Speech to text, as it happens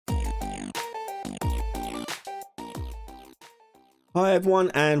Hi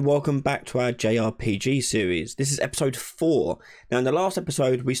everyone and welcome back to our JRPG series. This is episode 4. Now in the last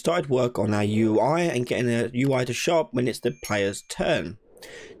episode we started work on our UI and getting a UI to show up when it's the player's turn.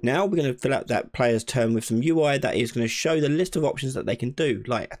 Now we're going to fill out that player's turn with some UI that is going to show the list of options that they can do,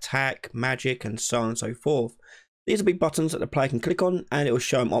 like attack, magic and so on and so forth. These will be buttons that the player can click on and it will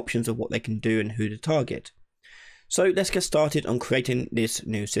show them options of what they can do and who to target. So let's get started on creating this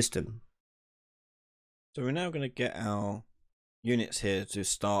new system. So we're now going to get our units here to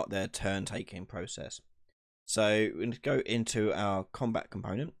start their turn taking process. So we're going to go into our combat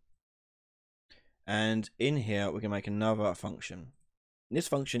component, and in here we're going to make another function. And this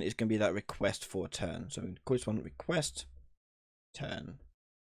function is going to be that request for a turn. So we call this one request turn,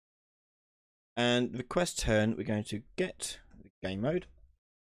 and request turn we're going to get the game mode,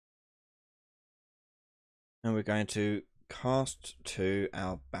 and we're going to cast to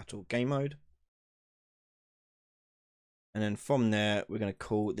our battle game mode. And then from there, we're going to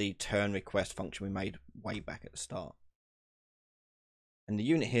call the turn request function we made way back at the start. And the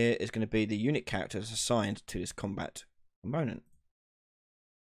unit here is going to be the unit character that's assigned to this combat component.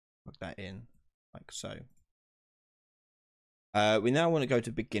 Plug that in like so. We now want to go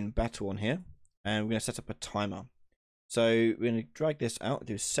to begin battle on here, and we're going to set up a timer. So we're going to drag this out,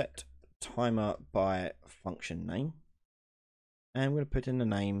 do set timer by function name, and we're going to put in the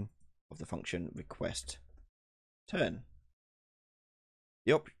name of the function request turn.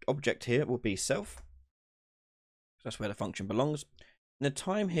 The object here will be self. That's where the function belongs. And the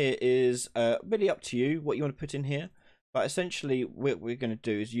time here is really up to you what you want to put in here. But essentially what we're going to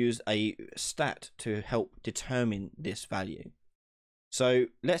do is use a stat to help determine this value. So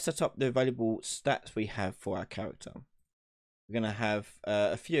let's set up the available stats we have for our character. We're going to have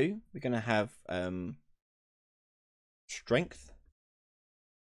a few. We're going to have strength.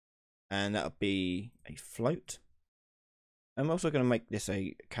 And that'll be a float. I'm also going to make this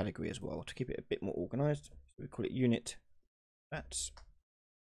a category as well to keep it a bit more organized. So we call it unit stats.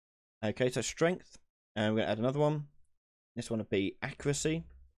 Okay, so strength, and we're going to add another one. This one will be accuracy,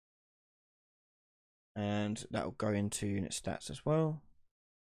 and that will go into unit stats as well.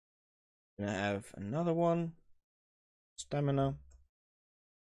 We're going to have another one, stamina,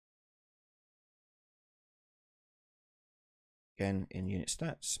 again in unit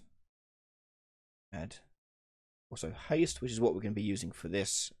stats. Add also haste, which is what we're going to be using for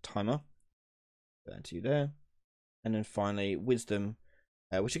this timer. Put that to you there. And then finally wisdom,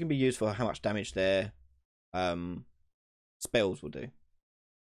 which can be used for how much damage their spells will do.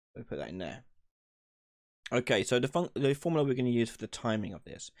 So put that in there. Okay, so the formula we're going to use for the timing of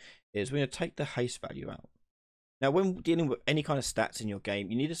this is we're going to take the haste value out. Now when dealing with any kind of stats in your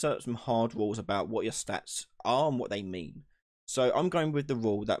game, you need to set up some hard rules about what your stats are and what they mean. So I'm going with the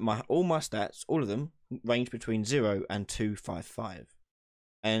rule that all my stats, all of them, range between 0 and 255.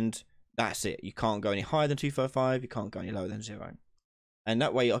 And that's it. You can't go any higher than 255, you can't go any lower than 0. And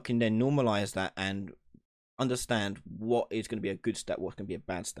that way I can then normalize that and understand what is going to be a good stat, what's going to be a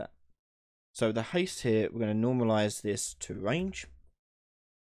bad stat. So the haste here, we're going to normalize this to range.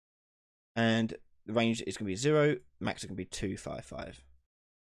 And the range is going to be 0, max is going to be 255.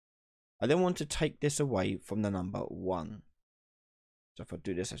 I then want to take this away from the number 1. So if I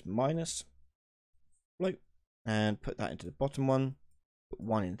do this as minus float and put that into the bottom one, put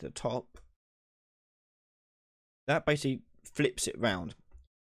 1 into the top, that basically flips it round.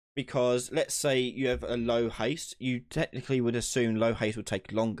 Because let's say you have a low haste, you technically would assume low haste would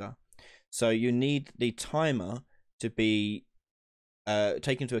take longer. So you need the timer to be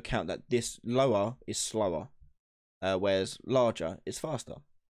take into account that this lower is slower, whereas larger is faster.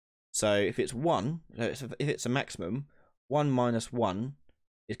 So if it's 1, if it's a maximum, 1 minus 1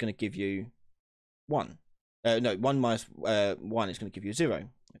 is going to give you 1. No, 1 minus 1 is going to give you 0.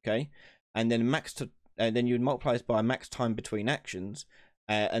 Okay, and then then you multiply this by max time between actions,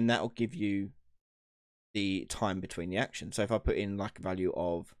 and that will give you the time between the actions. So if I put in like a value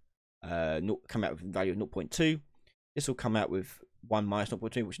of come out with a value of 0.2, this will come out with 1 minus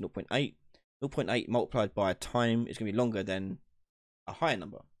 0.2, which is 0.8. 0.8 multiplied by time is going to be longer than a higher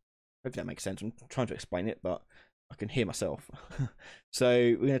number. Hopefully that makes sense. I'm trying to explain it, but I can hear myself. So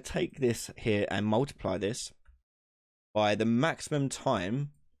we're going to take this here and multiply this by the maximum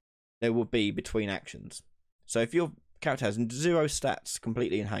time there will be between actions. So if your character has 0 stats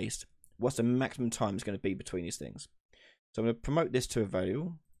completely in haste, what's the maximum time is going to be between these things? So I'm going to promote this to a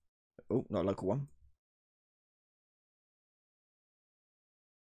variable. Oh, not a local one.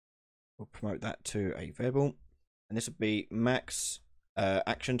 We'll promote that to a variable, and this will be max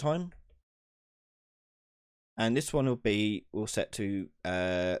action time. And this one will be we'll set to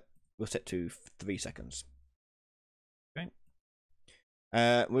 3 seconds. Okay.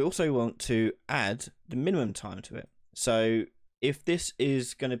 We also want to add the minimum time to it. So if this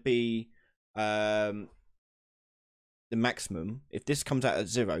is going to be the maximum, if this comes out at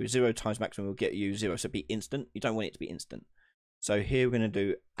 0, 0 times maximum will get you 0, so it'll be instant. You don't want it to be instant. So here we're going to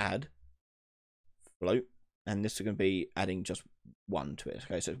do add float, and this is going to be adding just 1 to it.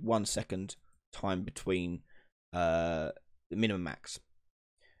 Okay, so 1 second time between the minimum max,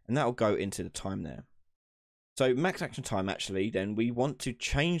 and that will go into the time there. So max action time, actually, then we want to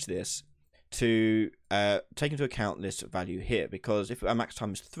change this to take into account this value here, because if our max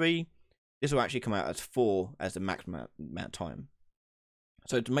time is 3, this will actually come out as 4 as the maximum amount of time.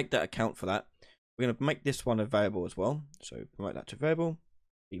 So to make that account for that, we're going to make this one a variable as well. So promote that to variable,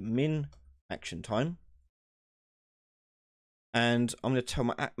 the min action time. And I'm going to tell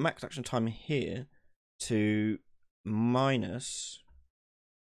my max action time here to minus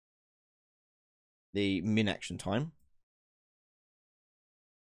the min action time,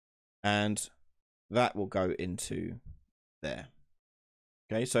 and that will go into there.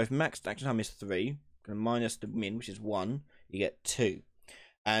 Okay, so if max action time is 3, going to minus the min, which is 1, you get 2,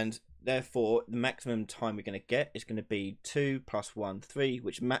 and therefore the maximum time we're going to get is going to be 2 plus 1, 3,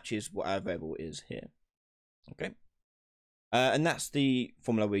 which matches what our variable is here. Okay, and that's the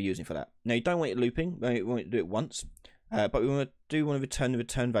formula we're using for that. Now you don't want it looping, we want it to do it once. But we want to return the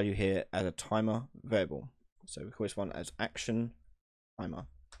return value here as a timer variable. So we call this one as action timer.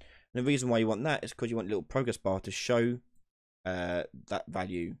 And the reason why you want that is because you want a little progress bar to show that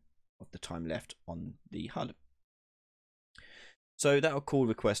value of the time left on the HUD. So that will call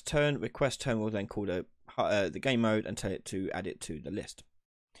request turn. Request turn will then call the game mode and tell it to add it to the list.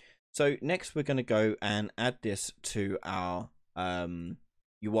 So next we're going to go and add this to our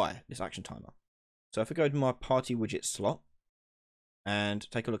UI, this action timer. So if I go to my party widget slot and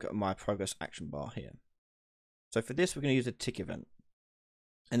take a look at my progress action bar here. So for this, we're going to use a tick event.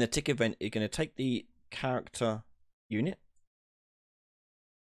 And the tick event is going to take the character unit.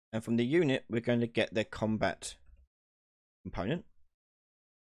 And from the unit, we're going to get the combat component.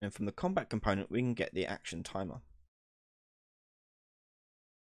 And from the combat component, we can get the action timer.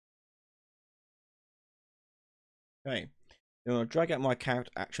 Okay. I'm going to drag out my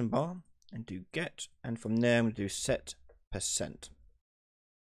character action bar and do get, and from there I'm going to do set %.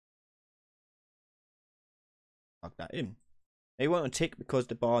 Plug that in. Now you want a tick because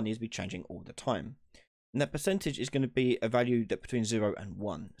the bar needs to be changing all the time. And that percentage is going to be a value that between 0 and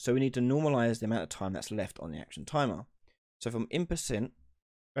 1. So we need to normalize the amount of time that's left on the action timer. So from in %,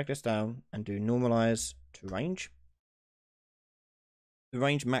 drag this down and do normalize to range. The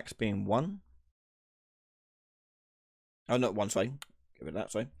range max being 1. Oh, not 1, sorry. Get rid of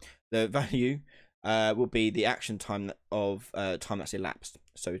that, sorry. The value will be the action time of time that's elapsed.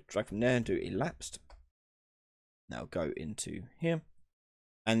 So drag from there and do elapsed. Now go into here.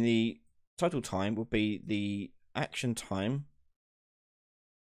 And the total time will be the action time.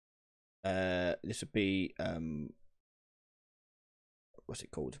 This would be, what's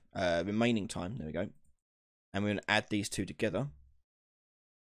it called? Remaining time. There we go. And we're going to add these two together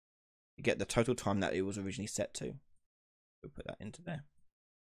to get the total time that it was originally set to. We'll put that into there.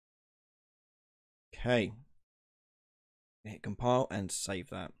 Okay. Hit compile and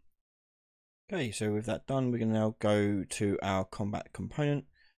save that. Okay, so with that done, we're going to now go to our combat component,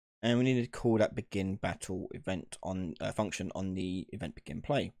 and we need to call that begin battle event on function on the event begin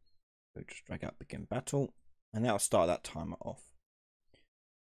play. So just drag out begin battle, and that'll start that timer off.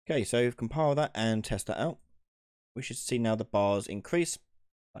 Okay, so compile that and test that out. We should see now the bars increase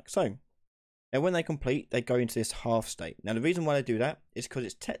like so. Now when they complete, they go into this half state. Now the reason why they do that is because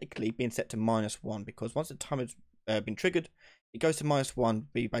it's technically being set to -1, because once the timer has been triggered, it goes to -1,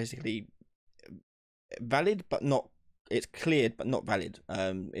 be basically valid but not, it's cleared but not valid.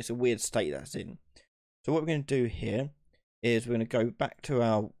 It's a weird state that's in. So what we're going to do here is we're going to go back to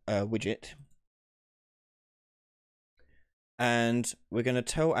our widget, and we're going to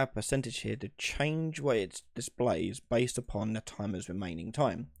tell our percentage here to change what it displays based upon the timer's remaining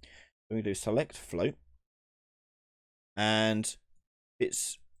time. We're going to do select float, and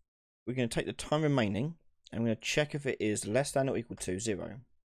we're going to take the time remaining, and we're going to check if it is less than or equal to 0.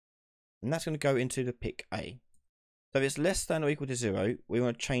 And that's going to go into the pick A. So if it's less than or equal to 0, we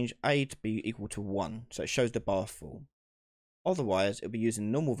want to change A to be equal to 1, so it shows the bar full. Otherwise, it'll be using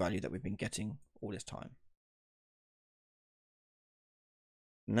the normal value that we've been getting all this time.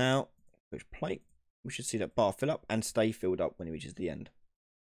 Now, push play. We should see that bar fill up and stay filled up when it reaches the end.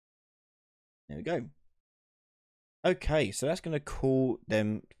 There we go. Okay, so that's going to call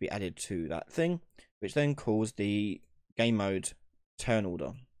them to be added to that thing, which then calls the game mode turn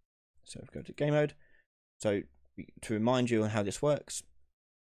order. So if we go to game mode, so to remind you on how this works,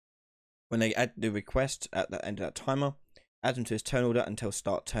 When they add the request at the end of that timer, add them to his turn order until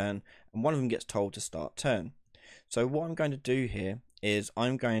start turn, and one of them gets told to start turn. So what I'm going to do here is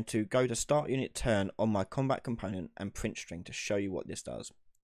I'm going to go to start unit turn on my combat component and print string to show you what this does.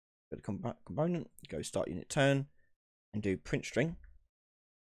 Go to combat component, go start unit turn, and do print string.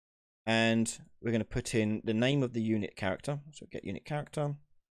 And we're going to put in the name of the unit character. So get unit character,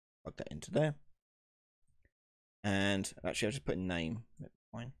 plug that into there. And actually, I'll just put name.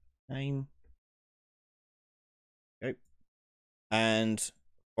 Fine, name. Go. And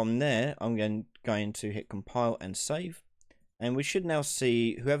from there, I'm going to hit compile and save. And we should now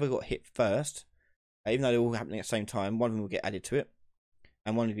see whoever got hit first, even though they're all happening at the same time, one of them will get added to it,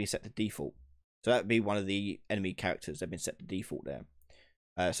 and one will be set to default. So that would be one of the enemy characters. They've been set to default there.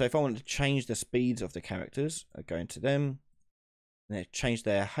 So if I want to change the speeds of the characters, I go into them, and they change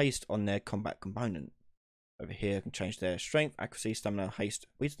their haste on their combat component. Over here, I can change their strength, accuracy, stamina, haste,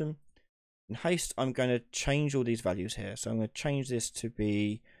 wisdom. In haste, I'm going to change all these values here. So I'm going to change this to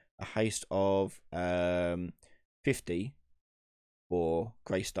be a haste of 50 for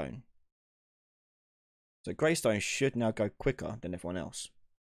Greystone. So Greystone should now go quicker than everyone else.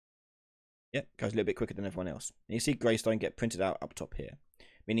 Yep, goes a little bit quicker than everyone else. And you see Greystone get printed out up top here,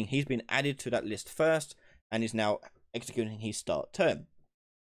 meaning he's been added to that list first and is now executing his start turn.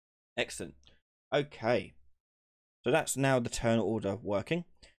 Excellent. Okay, so that's now the turn order working.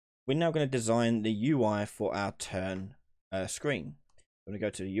 We're now going to design the UI for our turn screen. We're going to go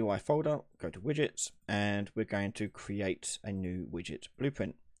to the UI folder, go to widgets, and we're going to create a new widget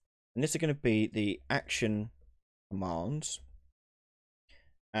blueprint. And this is going to be the action commands.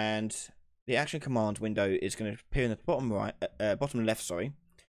 And the action command window is going to appear in the bottom right, bottom left, sorry.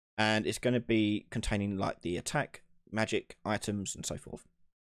 And it's going to be containing like the attack, magic, items, and so forth.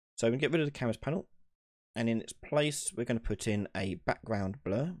 So we can get rid of the canvas panel. And in its place, we're going to put in a background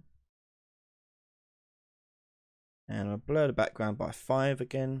blur. And I'll blur the background by 5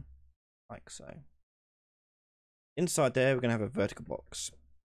 again, like so. Inside there, we're going to have a vertical box.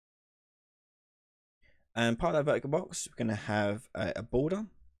 And part of that vertical box, we're going to have a border,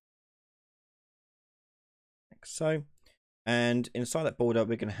 like so. And inside that border,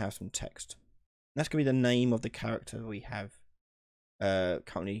 we're going to have some text. And that's going to be the name of the character we have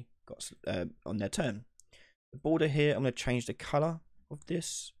currently got on their turn. The border here, I'm going to change the color of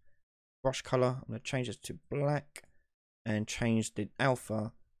this brush color. I'm going to change this to black. And change the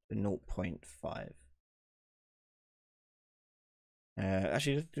alpha to 0.5.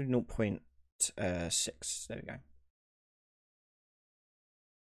 Actually, let's do 0.6. There we go.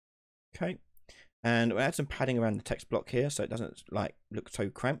 Okay, and we'll add some padding around the text block here, so it doesn't like look so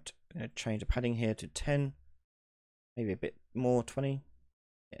cramped. I'm going to change the padding here to 10, maybe a bit more, 20.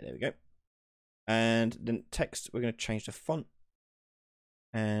 Yeah, there we go. And then text, we're going to change the font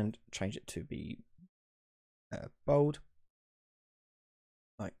and change it to be bold.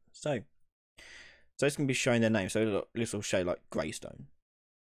 Like so. So it's going to be showing their name. So this will show like Greystone.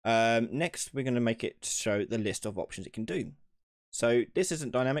 Next, we're going to make it show the list of options it can do. So this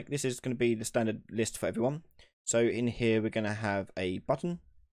isn't dynamic. This is going to be the standard list for everyone. So in here, we're going to have a button.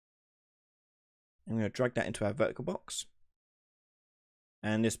 I'm going to drag that into our vertical box.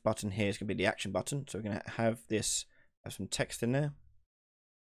 And this button here is going to be the action button. So we're going to have some text in there.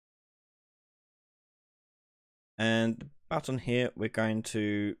 And the button here, we're going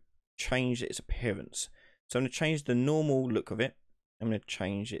to change its appearance. So I'm going to change the normal look of it. I'm going to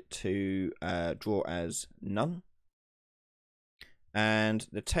change it to draw as none. And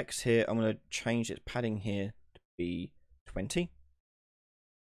the text here, I'm going to change its padding here to be 20.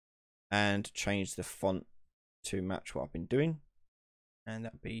 And change the font to match what I've been doing. And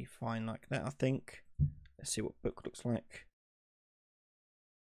that'll be fine like that, I think. Let's see what book looks like.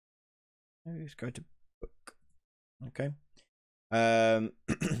 Let's go to book. Okay.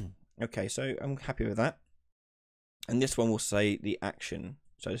 Okay, so I'm happy with that. And this one will say the action.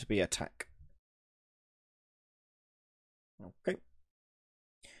 So this will be attack. Okay.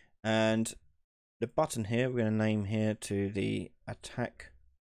 And the button here, we're going to name here to the attack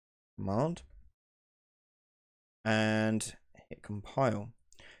command. And hit compile.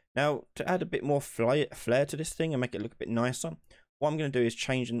 Now, to add a bit more flair to this thing and make it look a bit nicer, what I'm going to do is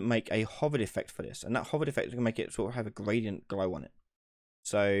change and make a hovered effect for this. And that hovered effect is going to make it sort of have a gradient glow on it.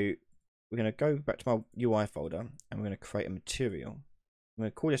 So we're going to go back to my UI folder and we're going to create a material. I'm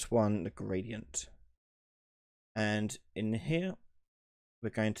going to call this one the gradient. And in here, we're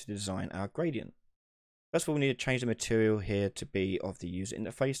going to design our gradient. First of all, we need to change the material here to be of the user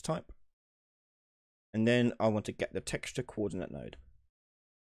interface type. And then I want to get the texture coordinate node.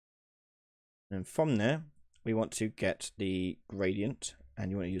 And from there, we want to get the gradient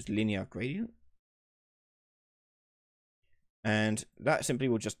and you want to use linear gradient. And that simply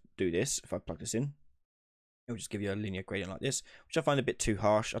will just do this. If I plug this in, it will just give you a linear gradient like this, which I find a bit too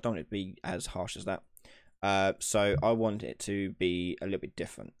harsh. I don't want it to be as harsh as that. So I want it to be a little bit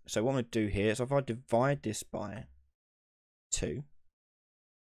different. So what I'm going to do here is if I divide this by 2,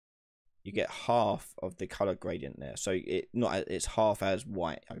 you get half of the color gradient there. So it's half as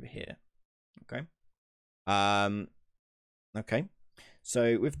white over here. Okay. Okay.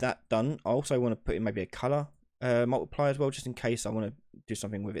 So with that done, I also want to put in maybe a color multiplier as well, just in case I want to do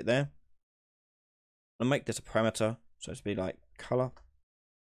something with it there. I'll make this a parameter, so it's be like color.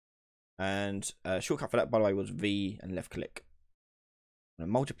 And shortcut for that, by the way, was V and left click. I'm going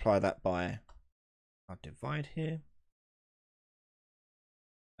to multiply that by, I'll divide here,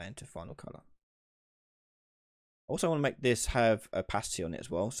 into final color. Also, I want to make this have opacity on it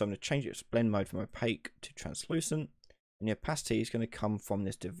as well, so I'm going to change its blend mode from opaque to translucent, and the opacity is going to come from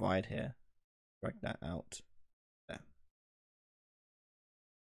this divide here. Drag that out there.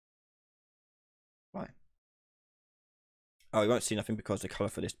 Right. Oh, you won't see nothing because the color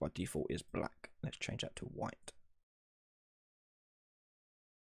for this by default is black. Let's change that to white.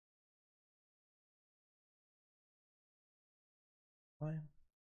 Fine.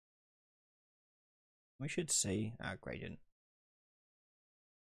 We should see our gradient.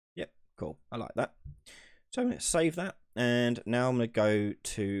 Yep, cool. I like that. So I'm going to save that, and now I'm going to go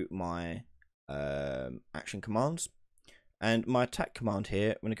to my action commands, and my attack command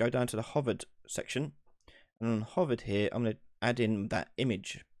here. I'm going to go down to the hovered section, and on hovered here, I'm going to add in that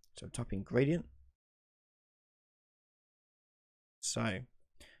image. So type in gradient. So,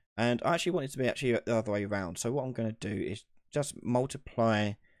 and I actually want it to be actually the other way around. So what I'm going to do is just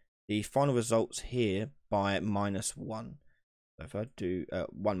multiply the final results here by -1. So if I do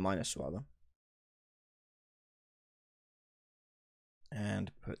 1 minus rather,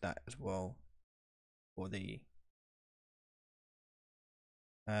 and put that as well for the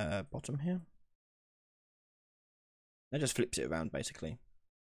bottom here. That just flips it around basically.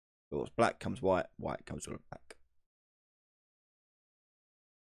 So what's black comes white, white comes all black.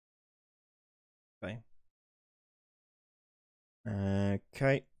 Okay.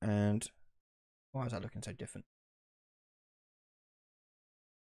 Okay, and why is that looking so different?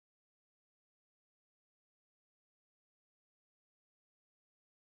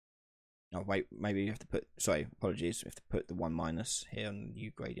 Oh wait, maybe you have to put, sorry, apologies, we have to put the 1 minus here on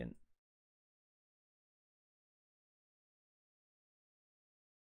U gradient.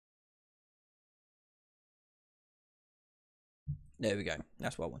 There we go,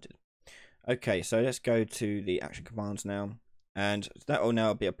 that's what I wanted. Okay, so let's go to the action commands now, and that will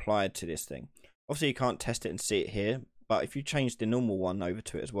now be applied to this thing. Obviously you can't test it and see it here, but if you change the normal one over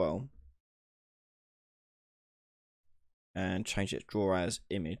to it as well, and change its draw as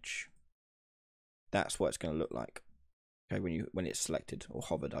image, that's what it's going to look like. Okay, when it's selected or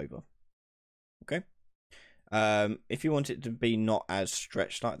hovered over. Okay. If you want it to be not as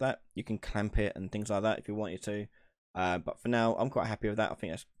stretched like that, you can clamp it and things like that if you wanted to. But for now, I'm quite happy with that. I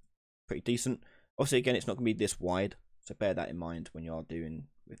think that's pretty decent. Obviously, again, it's not going to be this wide, so bear that in mind when you are doing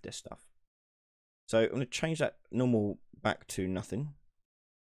with this stuff. So I'm going to change that normal back to nothing.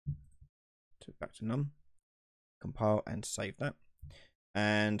 So back to none. Compile and save that.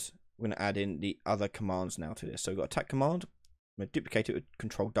 And we're going to add in the other commands now to this. So we've got attack command. I'm going to duplicate it with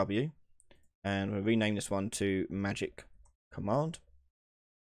Control W. And we'll rename this one to magic command.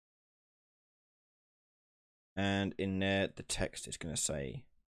 And in there, the text is going to say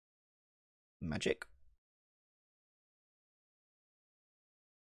magic.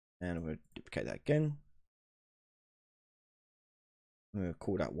 And I'm going to duplicate that again. I'm going to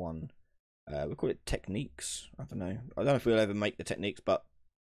call that one, we'll call it techniques. I don't know if we'll ever make the techniques, but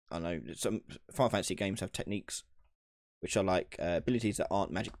I know some Final Fantasy games have techniques, which are like abilities that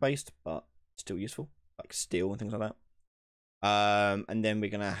aren't magic based, but still useful, like steel and things like that. And then we're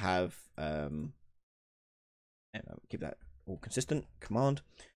going to have, keep that all consistent, command.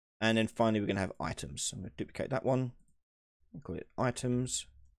 And then finally, we're going to have items. So I'm going to duplicate that one, and call it items,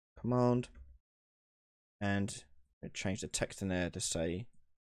 command. And change the text in there to say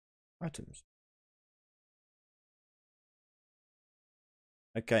items.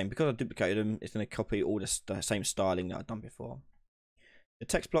 Okay, and because I duplicated them, it's going to copy all the same styling that I've done before. The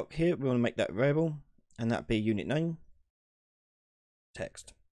text block here, we want to make that variable, and that be unit name,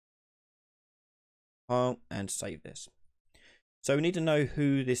 text. File and save this. So we need to know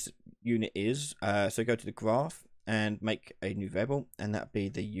who this unit is. So go to the graph and make a new variable, and that be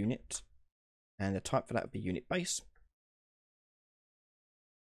the unit, and the type for that would be unit base.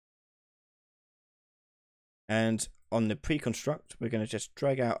 And on the pre-construct, we're going to just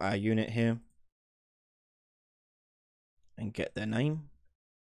drag out our unit here and get their name.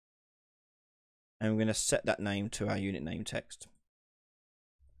 And we're going to set that name to our unit name text.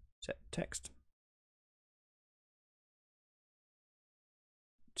 Set text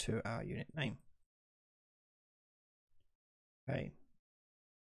to our unit name. Okay.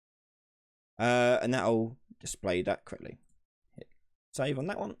 And that'll display that correctly. Hit save on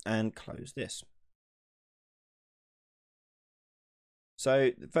that one and close this.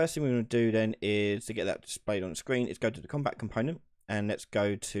 So the first thing we're going to do then is to get that displayed on the screen is go to the combat component, and let's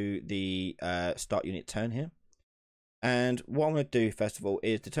go to the start unit turn here. And what I'm going to do first of all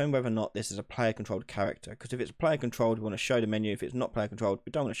is determine whether or not this is a player controlled character, because if it's player controlled we want to show the menu. If it's not player controlled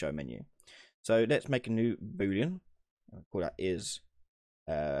we don't want to show a menu. So let's make a new boolean. I'll call that is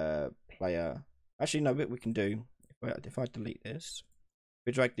player. Actually no, what we can do if I delete this,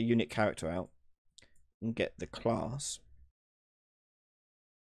 we drag the unit character out and get the class,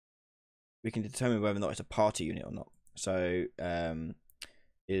 we can determine whether or not it's a party unit or not. So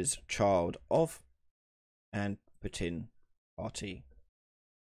is child of, and put in party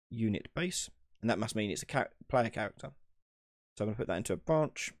unit base, and that must mean it's a player character. So I'm going to put that into a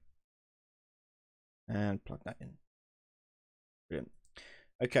branch and plug that in. Brilliant.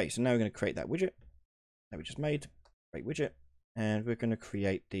 Okay, so now we're going to create that widget that we just made. Create widget, and we're going to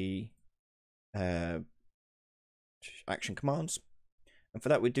create the action commands. And for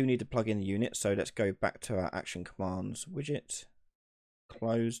that we do need to plug in the unit, so let's go back to our action commands widget,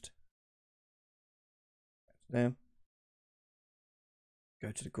 closed, there,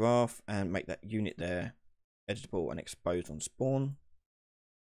 go to the graph and make that unit there editable and exposed on spawn.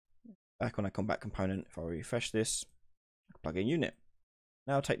 Back on our combat component, if I refresh this, plug in unit.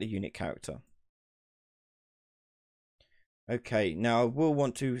 Now I'll take the unit character. Okay, now I will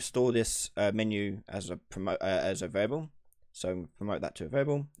want to store this menu as a variable. So promote that to a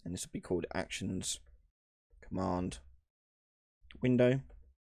variable, and this will be called actions command window.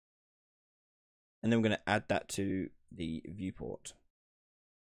 And then we're going to add that to the viewport.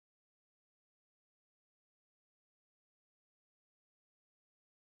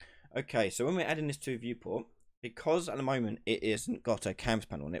 Okay, so when we're adding this to a viewport, because at the moment it isn't got a canvas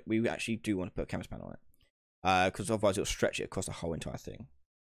panel on it, we actually do want to put a canvas panel on it, because otherwise it'll stretch it across the whole entire thing.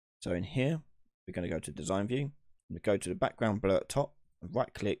 So in here, we're going to go to design view. We go to the background blur at top,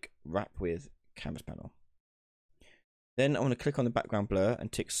 right click, wrap with canvas panel. Then I want to click on the background blur and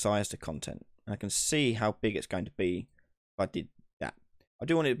tick size to content. And I can see how big it's going to be if I did that. I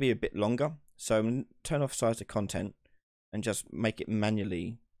do want it to be a bit longer, so I'm going to turn off size to content and just make it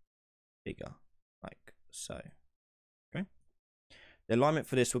manually bigger, like so. Okay. The alignment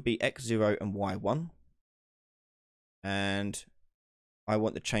for this will be X0 and Y1. And I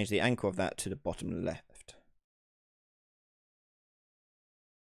want to change the anchor of that to the bottom left.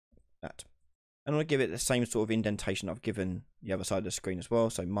 That, and I'm going to give it the same sort of indentation I've given the other side of the screen as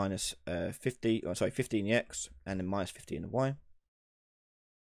well. So minus 50, or sorry, 50 in the X, and then minus 50 in the Y.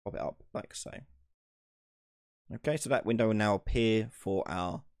 Pop it up like so. Okay, so that window will now appear for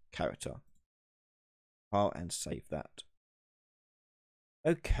our character. File and save that.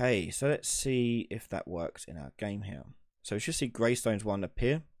 Okay, so let's see if that works in our game here. So we should see Greystone's one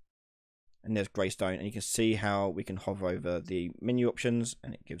appear. And there's Greystone, and you can see how we can hover over the menu options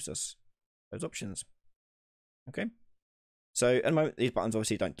and it gives us those options. Okay, so at the moment these buttons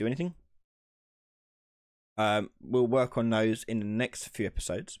obviously don't do anything. We'll work on those in the next few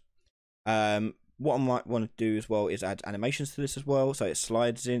episodes. What I might want to do as well is add animations to this as well, so it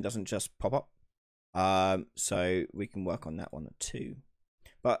slides in, doesn't just pop up. So we can work on that one too.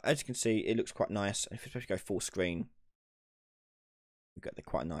 But as you can see, it looks quite nice. If especially go full screen, we've got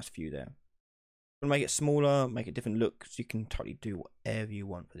quite a nice view there. We'll make it smaller, make it different look, so you can totally do whatever you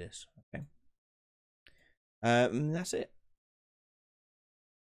want for this. Okay, that's it.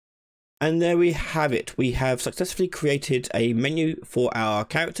 And there we have it. We have successfully created a menu for our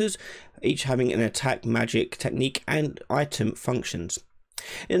characters, each having an attack, magic, technique, and item functions.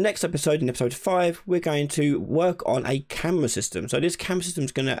 In the next episode, in episode 5, we're going to work on a camera system. So this camera system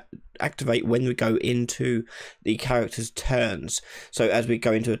is going to activate when we go into the character's turns. So as we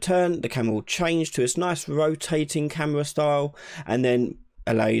go into a turn, the camera will change to its nice rotating camera style, and then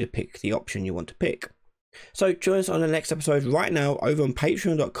allow you to pick the option you want to pick. So join us on the next episode right now over on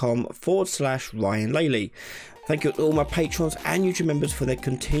patreon.com/Ryan Laley. Thank you to all my patrons and YouTube members for their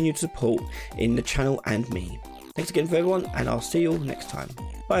continued support in the channel and me. Thanks again for everyone, and I'll see you all next time.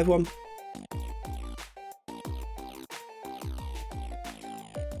 Bye everyone.